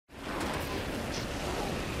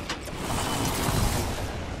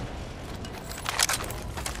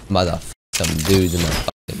I'm about to f some dudes in my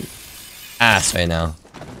fucking ass right now.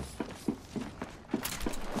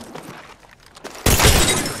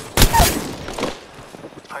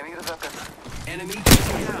 I need a weapon. Enemy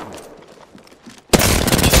taken down.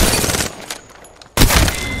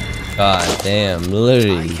 God damn,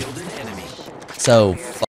 literally Killed an enemy. so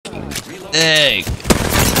fucking thick.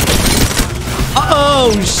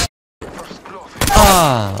 Oh sh!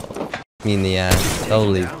 Ah, me in the ass.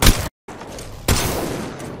 Totally.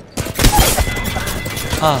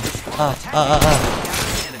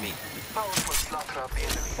 Enemy. Powerful slaughter of the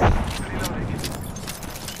enemy. Reloading.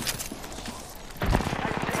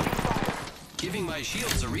 Giving my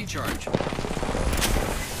shields a recharge.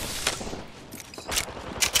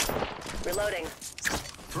 Reloading.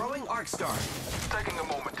 Throwing arc star. Taking a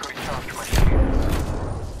moment to recharge my shields.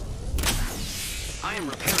 I am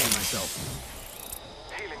repairing myself.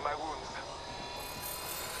 Healing my wounds.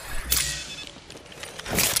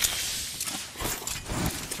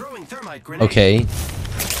 Throwing thermite grenade. Okay.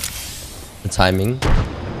 The timing.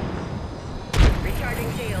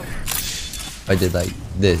 Recharging shield. I did like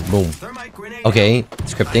this. Boom. Thermite grenade. Okay. I'm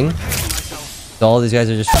Scripting. repairing myself. So all these guys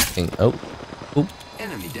are just scripting. Oh. Oop.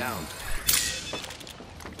 Enemy down.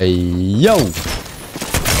 Hey, yo.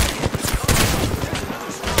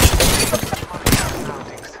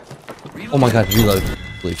 Oh my god, reload.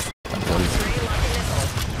 Holy f***.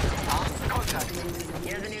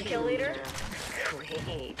 You're the new kill leader?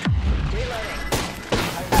 Great.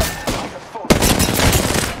 Reloading.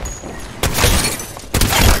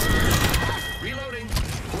 Reloading.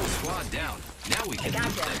 Whole squad down. Now we can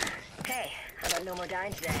move them. Hey, how about no more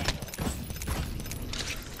dying today?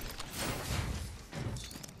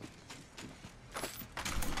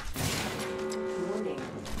 Warning.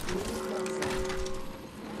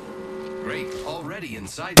 Great. Already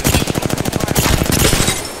inside them.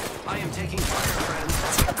 I am taking fire, friends.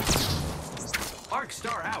 Arc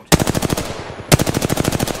star out.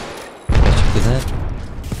 Is that?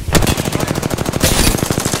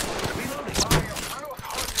 Reloading.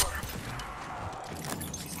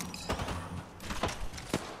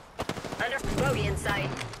 Under bogey in sight.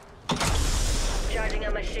 Charging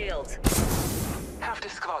on my shields. Half the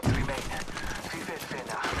squads remain. We will win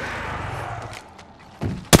now.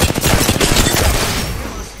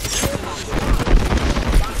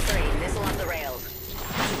 Box 3, missile off the rails.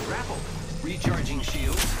 Grapple. Recharging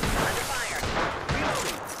shields. Under fire.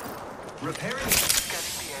 Reloading. Repairing.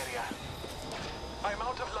 Scanning the area. I'm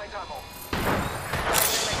out of light ammo.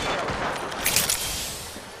 Charging on my shields.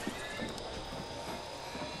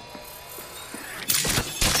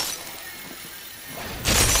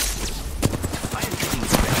 I am taking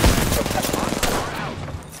fire. Out.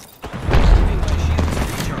 Giving my shields a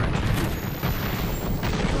recharge.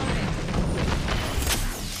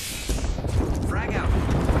 Frag out.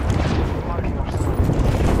 Marking our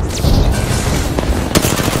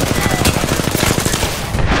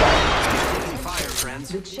Taking fire,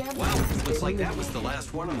 friends. Wow, looks like that was the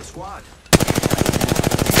last one on the squad.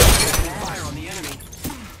 Taking fire on the enemy.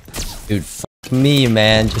 Dude, fuck me,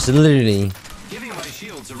 man. Just literally. Giving my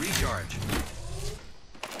shields a recharge.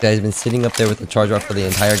 Guy's been sitting up there with the charge off for the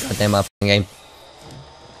entire goddamn fucking game.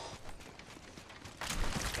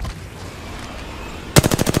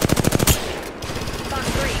 Box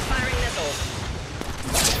 3, firing missiles.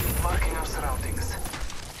 marking our surroundings.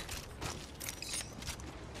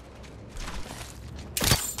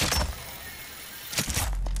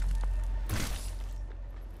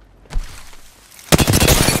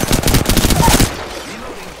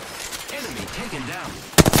 Reloading. Enemy taken down.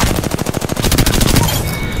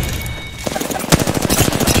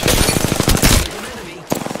 An enemy.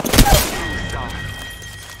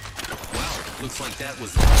 Wow, looks like that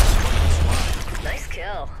was the last one on the squad. Nice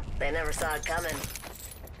kill. They never saw it coming.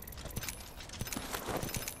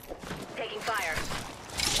 Taking fire.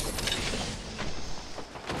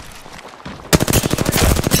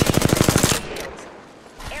 Shields.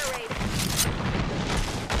 Air raid.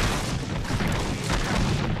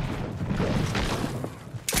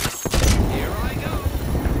 Here I go.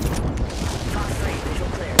 Box 3, visual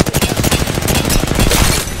clear. Taking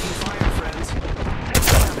fire, friends.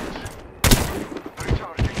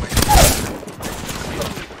 Recharging my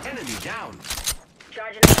Enemy down.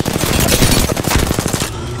 Charging.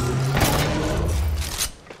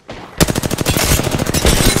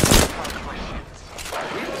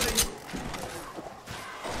 Reloading.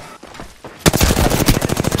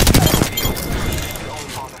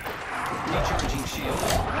 Recharging shield.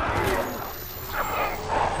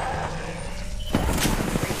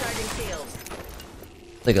 Recharging shields.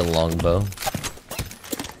 It's like a longbow.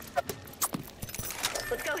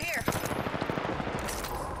 Let's go here.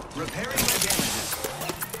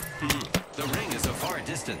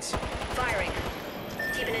 distance. Firing.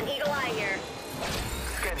 Keeping an eagle eye here.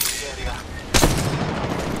 Scanning the area.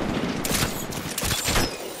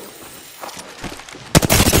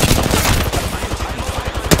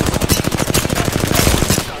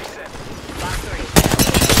 Box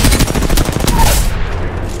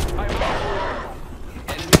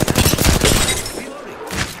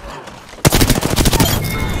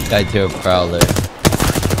 3. Guy to a prowler.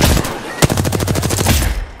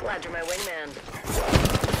 Glad you're my wingman.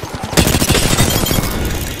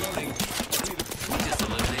 Reloading. We just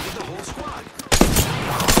eliminated the whole squad.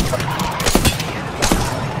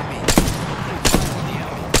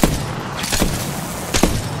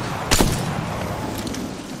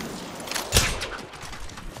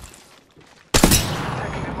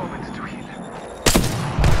 Taking a moment to heal.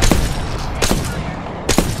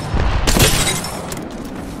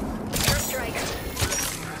 First strike.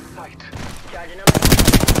 Sight. Charging up.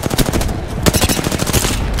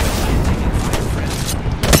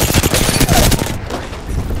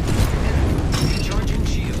 Recharging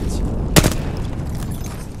shields.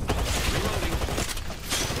 Reloading.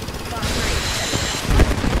 Box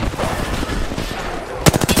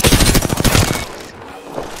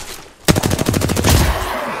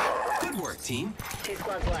 3. Good work, team. 2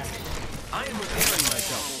 squads left. I am repairing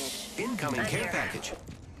myself. Incoming care package.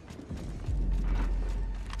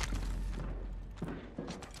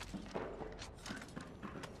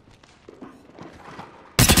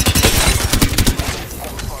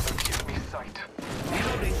 Father, give me sight.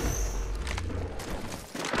 Reloading.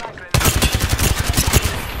 Frag grenade.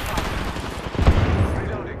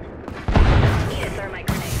 Reloading. Need a thermite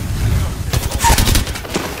grenade.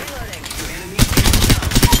 Reloading. Enemy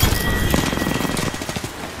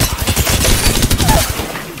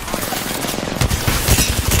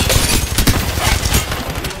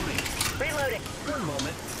Reloading. One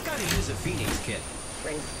moment. Gotta use a Phoenix kit.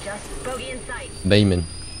 Rings just bogey in sight. Bayman.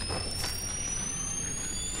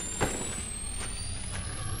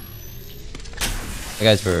 The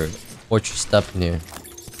guys were fortressed up in here.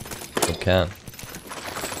 Okay.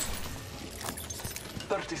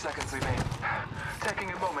 30 seconds remain. Taking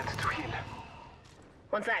a moment to heal.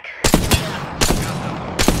 1 sec.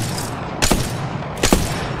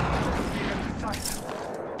 Sight.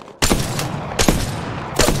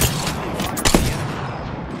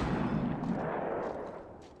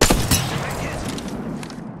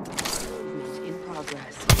 In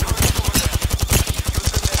progress. Use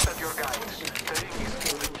the net as your guide. The ring is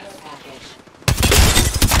moving.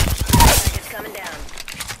 Package coming down.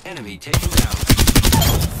 Enemy taken down.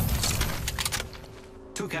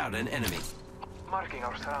 Took out an enemy. Marking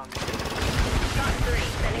our surroundings. Box 3.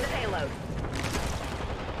 Sending the payload.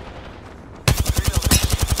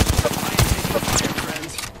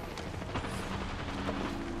 Friends.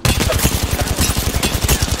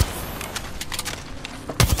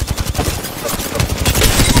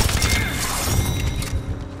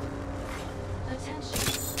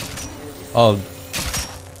 Oh.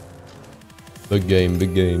 Big game,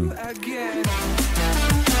 big game.